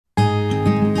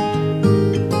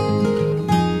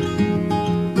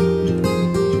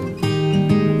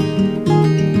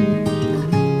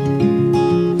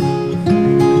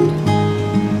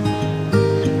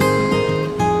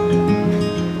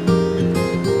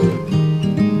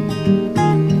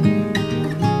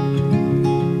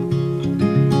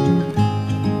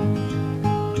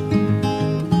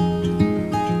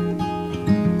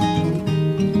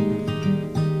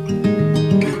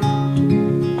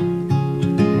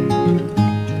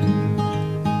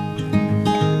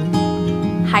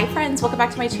friends, welcome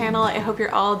back to my channel. I hope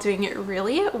you're all doing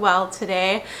really well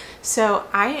today. So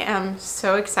I am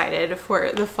so excited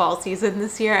for the fall season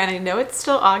this year, and I know it's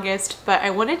still August, but I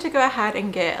wanted to go ahead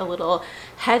and get a little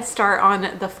head start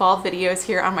on the fall videos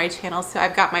here on my channel. So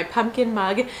I've got my pumpkin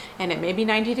mug, and it may be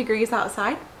 90 degrees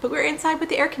outside, but we're inside with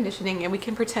the air conditioning and we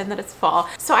can pretend that it's fall.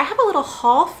 So I have a little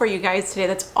haul for you guys today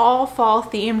that's all fall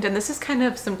themed, and this is kind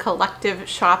of some collective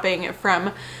shopping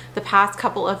from the past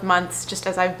couple of months just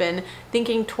as I've been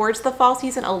thinking towards the fall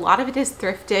season. A lot of it is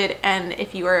thrifted, and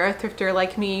if you are a thrifter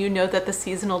like me, you know that the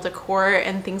seasonal decor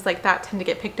and things like that tend to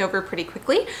get picked over pretty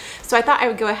quickly. So I thought I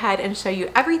would go ahead and show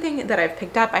you everything that I've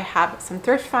picked up. I have some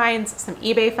thrift finds, some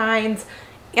eBay finds,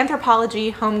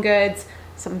 Anthropologie, Homegoods,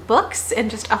 some books, and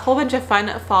just a whole bunch of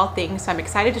fun fall things. So I'm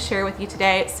excited to share with you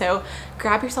today. So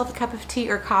grab yourself a cup of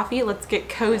tea or coffee. Let's get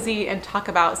cozy and talk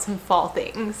about some fall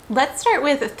things. Let's start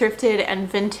with thrifted and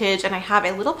vintage, and I have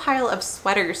a little pile of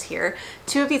sweaters here.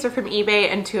 2 of these are from eBay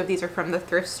and 2 of these are from the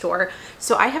thrift store.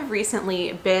 So I have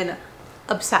recently been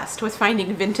obsessed with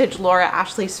finding vintage Laura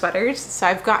Ashley sweaters. So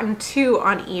I've gotten 2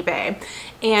 on eBay.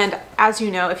 And as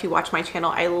you know, if you watch my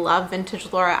channel, I love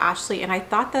vintage Laura Ashley, and I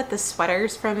thought that the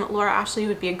sweaters from Laura Ashley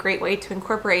would be a great way to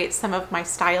incorporate some of my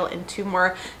style into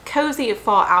more cozy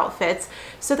fall outfits.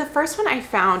 So the first one I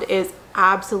found is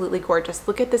absolutely gorgeous.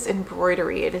 Look at this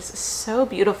embroidery. It is so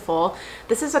beautiful.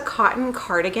 This is a cotton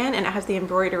cardigan, and it has the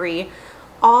embroidery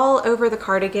all over the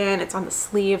cardigan. It's on the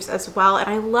sleeves as well, and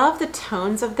I love the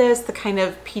tones of this, the kind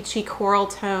of peachy coral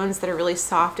tones that are really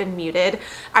soft and muted.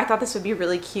 I thought this would be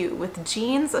really cute with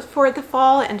jeans for the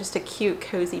fall and just a cute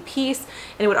cozy piece,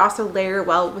 and it would also layer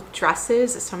well with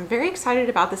dresses. So I'm very excited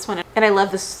about this one, and I love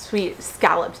the sweet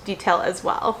scalloped detail as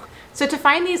well. So to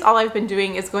find these, all I've been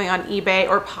doing is going on eBay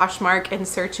or Poshmark and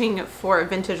searching for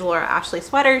vintage Laura Ashley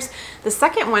sweaters. The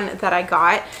second one that I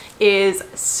got is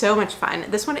so much fun.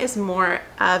 This one is more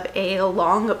of a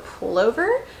long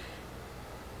pullover,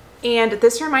 and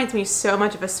this reminds me so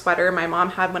much of a sweater my mom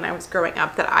had when I was growing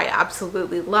up that I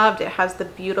absolutely loved. It has the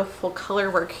beautiful color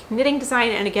work knitting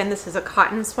design, and again, this is a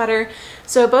cotton sweater.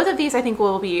 So both of these I think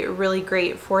will be really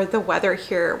great for the weather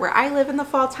here where I live in the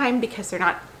fall time, because they're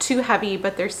not too heavy,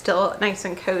 but they're still nice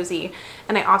and cozy.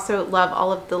 And I also love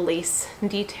all of the lace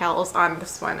details on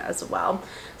this one as well.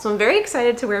 So I'm very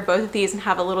excited to wear both of these and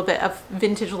have a little bit of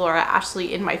vintage Laura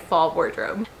Ashley in my fall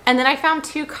wardrobe. And then I found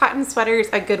 2 cotton sweaters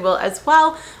at Goodwill as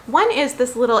well. One is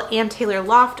this little Ann Taylor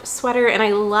Loft sweater, and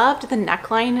I loved the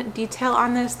neckline detail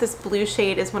on this. This blue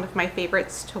shade is one of my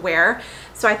favorites to wear,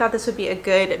 so I thought this would be a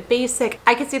good basic.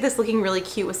 I could see this looking really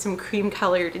cute with some cream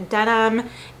colored denim,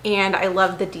 and I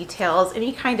love the details.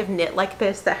 Any kind of knit like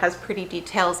this that has pretty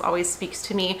details always speaks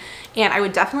to me, and I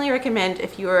would definitely recommend,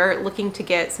 if you are looking to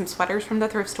get some sweaters from the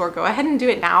thrift store, go ahead and do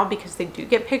it now, because they do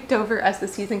get picked over as the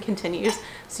season continues,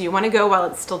 so you want to go while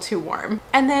it's still too warm.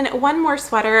 And then one more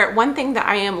sweater. One thing that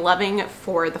I am loving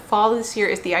for the fall this year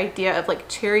is the idea of like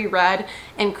cherry red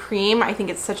and cream. I think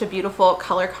it's such a beautiful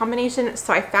color combination,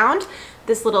 so I found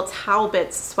this little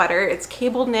Talbot sweater. It's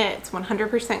cable knit, it's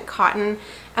 100% cotton,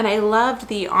 and I loved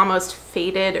the almost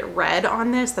faded red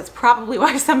on this. That's probably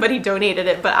why somebody donated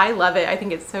it, but I love it. I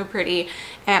think it's so pretty,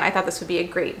 and I thought this would be a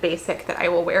great basic that I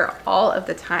will wear all of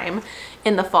the time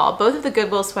in the fall. Both of the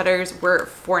Goodwill sweaters were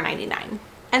 $4.99.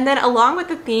 And then along with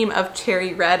the theme of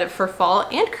cherry red for fall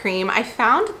and cream, I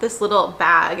found this little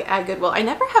bag at Goodwill. I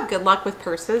never have good luck with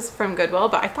purses from Goodwill,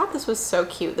 but I thought this was so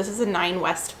cute. This is a 9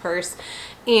 West purse,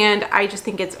 and I just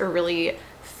think it's a really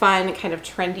fun kind of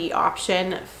trendy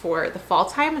option for the fall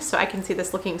time. So I can see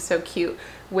this looking so cute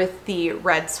with the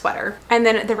red sweater. And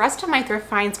then the rest of my thrift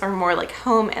finds are more like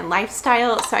home and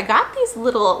lifestyle. So I got these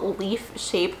little leaf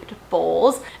shaped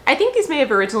bowls. I think these may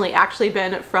have originally actually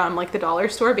been from like the dollar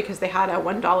store, because they had a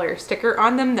 $1 sticker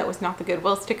on them that was not the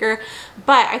Goodwill sticker,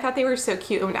 but I thought they were so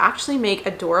cute and would actually make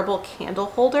adorable candle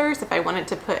holders if I wanted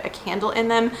to put a candle in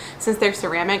them. Since they're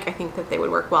ceramic, I think that they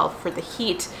would work well for the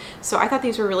heat. So I thought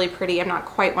these were really pretty. I'm not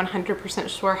quite 100%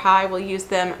 sure how I will use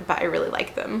them, but I really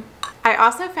like them. I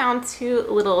also found 2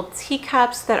 little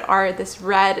teacups that are this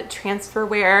red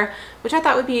transferware, which I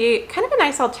thought would be kind of a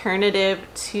nice alternative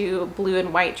to blue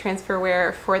and white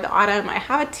transferware for the autumn. I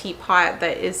have a teapot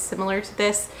that is similar to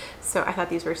this, so I thought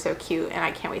these were so cute, and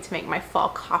I can't wait to make my fall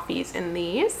coffees in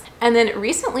these. And then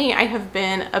recently I have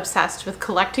been obsessed with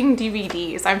collecting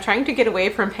DVDs. I'm trying to get away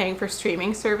from paying for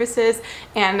streaming services,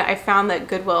 and I found that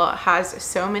Goodwill has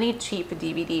so many cheap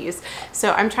DVDs.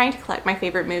 So I'm trying to collect my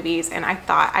favorite movies, and I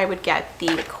thought I would get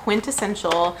the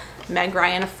quintessential Meg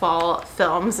Ryan fall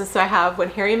films. So I have When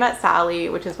Harry Met Sally,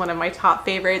 which is one of my top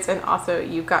favorites, and also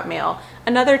You've Got Mail,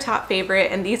 another top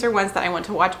favorite. And these are ones that I want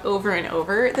to watch over and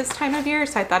over this time of year,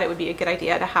 so I thought it would be a good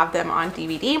idea to have them on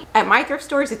DVD. At my thrift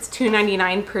stores, it's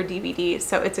 $2.99 per DVD,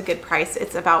 so it's a good price.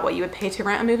 It's about what you would pay to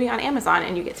rent a movie on Amazon,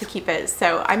 and you get to keep it.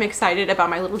 So I'm excited about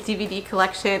my little DVD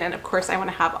collection, and of course I want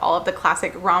to have all of the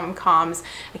classic rom-coms.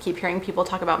 I keep hearing people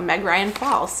talk about Meg Ryan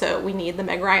fall, so we need the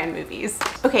Meg Ryan movies.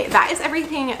 Okay, that is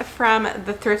everything from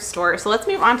the thrift store. So let's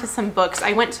move on to some books.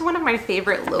 I went to one of my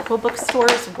favorite local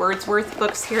bookstores, Wordsworth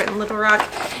Books here in Little Rock,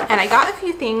 and I got a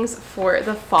few things for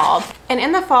the fall. And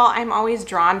in the fall, I'm always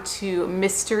drawn to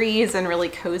mysteries and really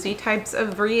cozy types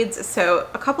of reads. So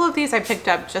a couple of these I picked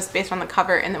up just based on the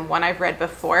cover, and then one I've read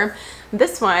before.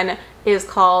 This one is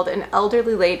called An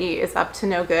Elderly Lady is Up to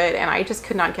No Good, and I just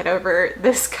could not get over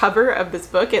this cover of this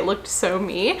book. It looked so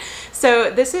me. So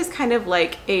this is kind of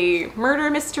like a murder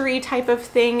mystery type of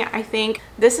thing, I think.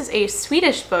 This is a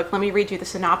Swedish book. Let me read you the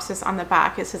synopsis on the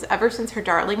back. It says, ever since her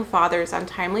darling father's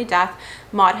untimely death,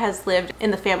 Maud has lived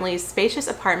in the family's spacious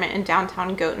apartment in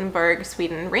downtown Gothenburg,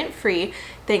 Sweden, rent-free,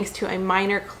 thanks to a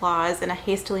minor clause in a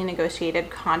hastily negotiated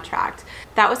contract.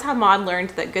 That was how Maud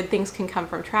learned that good things can come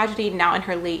from tragedy. Now in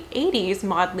her late 80s,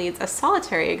 Maud leads a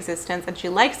solitary existence, and she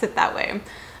likes it that way.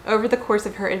 Over the course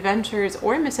of her adventures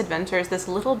or misadventures, this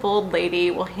little bold lady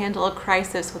will handle a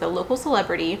crisis with a local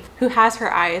celebrity who has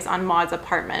her eyes on Maud's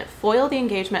apartment, foil the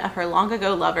engagement of her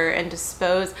long-ago lover, and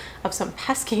dispose of some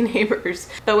pesky neighbors.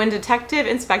 But when Detective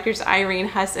Inspectors Irene,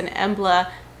 Huss, and Embla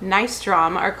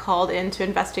Nystrom are called in to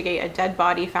investigate a dead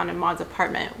body found in Maud's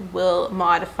apartment, will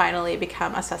Maud finally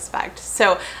become a suspect?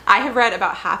 So I have read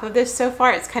about half of this so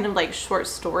far. It's kind of like short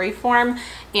story form,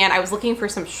 and I was looking for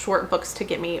some short books to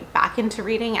get me back into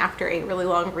reading after a really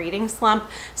long reading slump.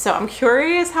 So I'm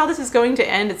curious how this is going to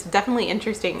end. It's definitely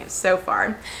interesting so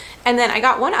far. And then I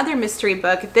got one other mystery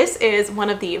book. This is one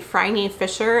of the Phryne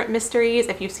Fisher mysteries.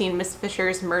 If you've seen Miss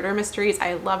Fisher's Murder Mysteries,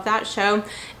 I love that show.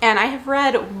 And I have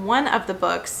read one of the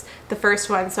books, the first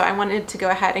one, so I wanted to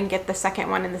go ahead and get the second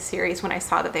one in the series when I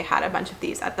saw that they had a bunch of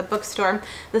these at the bookstore.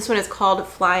 This one is called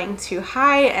Flying Too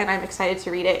High, and I'm excited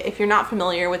to read it. If you're not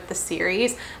familiar with the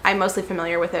series, I'm mostly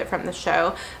familiar with it from the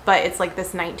show, but it's like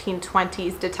this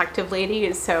 1920s detective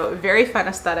lady, so very fun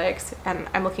aesthetics, and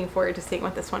I'm looking forward to seeing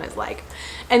what this one is like.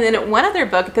 And then one other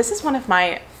book, this is one of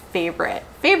my favorite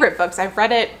books. I've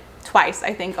read it twice,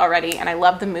 I think, already, and I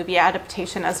love the movie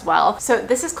adaptation as well. So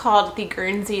this is called The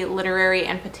Guernsey Literary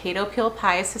and Potato Peel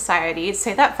Pie Society.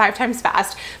 Say that 5 times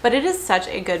fast, but it is such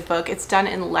a good book. It's done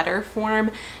in letter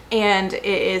form, and it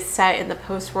is set in the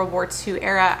post-World War II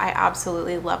era. I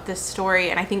absolutely love this story,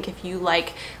 and I think if you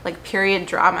like period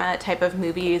drama type of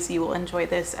movies, you will enjoy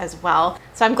this as well.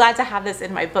 So I'm glad to have this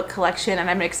in my book collection, and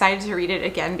I'm excited to read it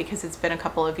again because it's been a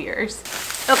couple of years.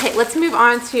 Okay, let's move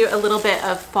on to a little bit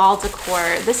of fall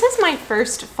decor. This is my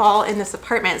first fall in this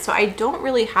apartment, so I don't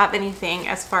really have anything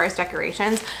as far as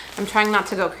decorations. I'm trying not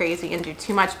to go crazy and do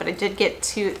too much, but I did get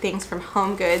 2 things from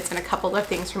Homegoods and a couple of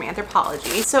things from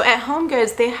Anthropologie. So at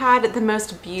Homegoods, they had the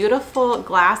most beautiful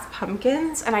glass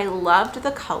pumpkins, and I loved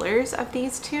the colors of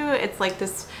these 2. It's like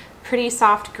this pretty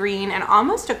soft green and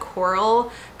almost a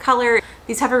coral color.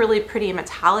 These have a really pretty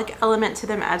metallic element to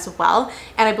them as well,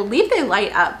 and I believe they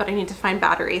light up, but I need to find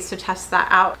batteries to test that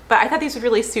out. But I thought these would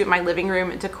really suit my living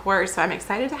room decor, so I'm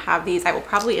excited to have these. I will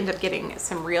probably end up getting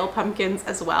some real pumpkins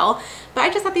as well, but I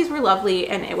just thought these were lovely,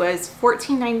 and it was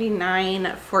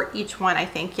 $14.99 for each one, I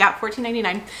think. Yeah,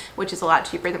 $14.99, which is a lot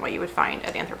cheaper than what you would find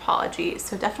at Anthropologie.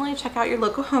 So definitely check out your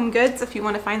local Homegoods if you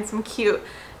want to find some cute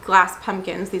glass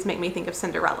pumpkins. These make me think of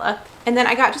Cinderella. And then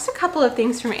I got just a couple of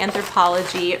things from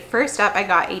Anthropologie. First up, I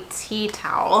got a tea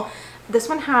towel. This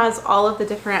one has all of the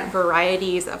different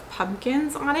varieties of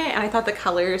pumpkins on it, and I thought the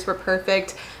colors were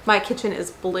perfect. My kitchen is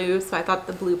blue, so I thought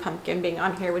the blue pumpkin being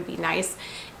on here would be nice.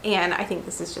 And I think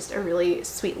this is just a really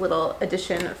sweet little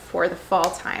addition for the fall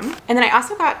time. And then I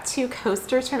also got 2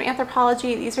 coasters from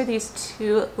Anthropologie. These are these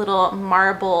 2 little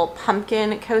marble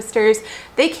pumpkin coasters.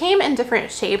 They came in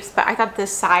different shapes, but I thought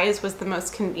this size was the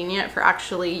most convenient for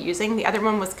actually using. The other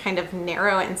one was kind of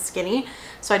narrow and skinny,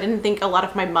 so I didn't think a lot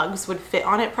of my mugs would fit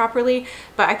on it properly,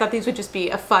 but I thought these would just be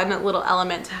a fun little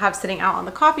element to have sitting out on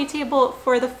the coffee table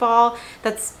for the fall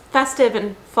that's festive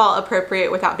and fall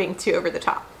appropriate without being too over the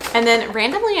top. And then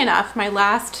randomly enough, my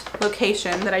last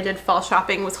location that I did fall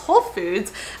shopping was Whole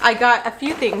Foods. I got a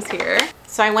few things here.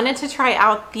 So I wanted to try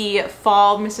out the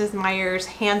fall Mrs. Meyer's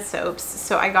hand soaps.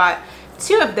 So I got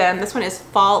two of them. This one is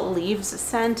Fall Leaves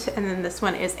scent, and then this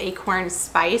one is Acorn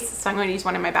Spice. So I'm going to use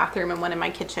one in my bathroom and one in my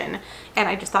kitchen. And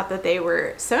I just thought that they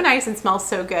were so nice and smell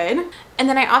so good. And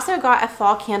then I also got a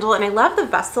fall candle, and I love the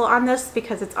vessel on this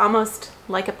because it's almost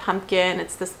like a pumpkin.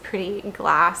 It's this pretty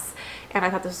glass, and I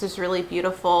thought this was really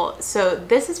beautiful. So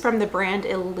this is from the brand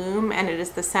Illume, and it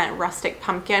is the scent Rustic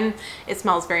Pumpkin. It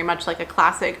smells very much like a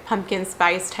classic pumpkin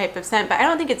spice type of scent, but I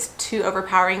don't think it's too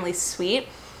overpoweringly sweet.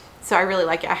 So I really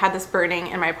like it. I had this burning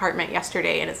in my apartment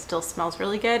yesterday and it still smells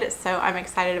really good. So I'm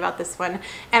excited about this one.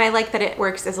 And I like that it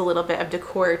works as a little bit of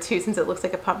decor too, since it looks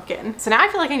like a pumpkin. So now I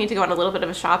feel like I need to go on a little bit of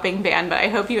a shopping ban, but I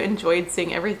hope you enjoyed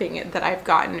seeing everything that I've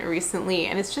gotten recently.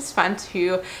 And it's just fun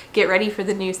to get ready for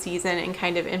the new season and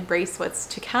kind of embrace what's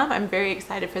to come. I'm very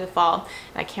excited for the fall,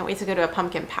 and I can't wait to go to a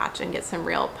pumpkin patch and get some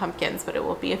real pumpkins, but it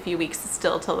will be a few weeks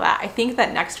still till that. I think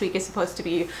that next week is supposed to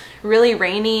be really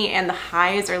rainy and the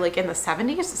highs are like in the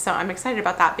 70s. So I'm excited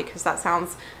about that because that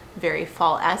sounds very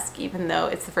fall-esque, even though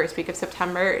it's the first week of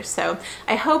September. So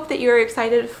I hope that you're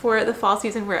excited for the fall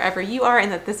season wherever you are, and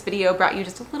that this video brought you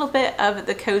just a little bit of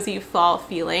the cozy fall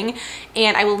feeling.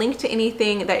 And I will link to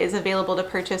anything that is available to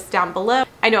purchase down below.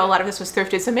 I know a lot of this was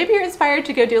thrifted, so maybe you're inspired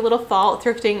to go do a little fall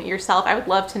thrifting yourself. I would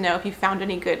love to know if you found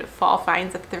any good fall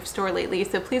finds at the thrift store lately,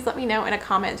 so please let me know in a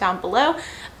comment down below.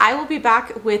 I will be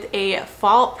back with a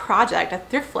fall project, a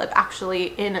thrift flip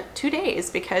actually, in 2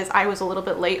 days because I was a little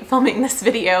bit late filming this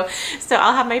video. So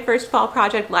I'll have my first fall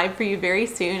project live for you very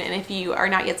soon, and if you are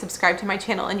not yet subscribed to my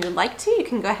channel and you would like to, you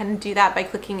can go ahead and do that by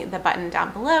clicking the button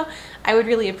down below. I would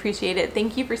really appreciate it.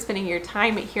 Thank you for spending your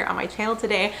time here on my channel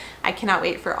today. I cannot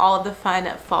wait for all of the fun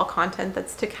fall content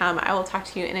that's to come. I will talk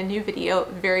to you in a new video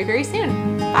very, very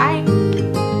soon. Bye!